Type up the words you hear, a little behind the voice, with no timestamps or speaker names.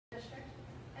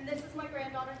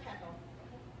daughter Kendall.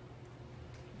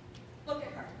 Look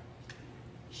at her.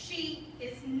 She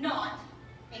is not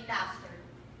a bastard.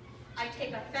 I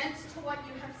take offense to what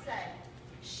you have said.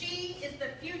 She is the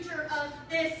future of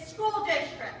this school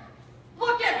district.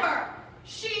 Look at her.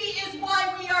 She is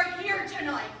why we are here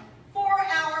tonight, for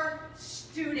our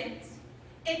students.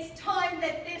 It's time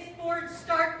that this board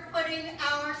start putting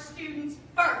our students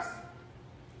first.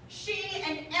 She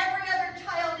and every other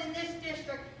child in this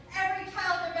district, every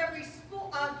child of every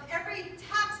school, of every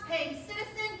tax-paying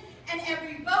citizen and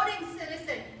every voting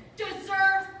citizen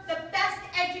deserves the best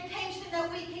education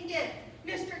that we can give.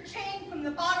 Mr. Chain, from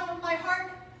the bottom of my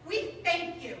heart, we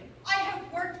thank you. I have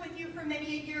worked with you for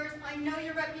many years. I know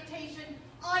your reputation.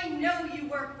 I know you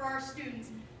work for our students.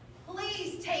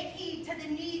 Please take heed to the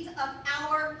needs of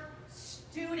our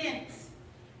students.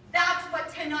 That's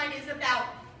what tonight is about.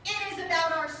 It is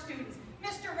about our students.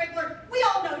 Mr. Rigler, we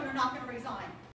all know you're not going to resign.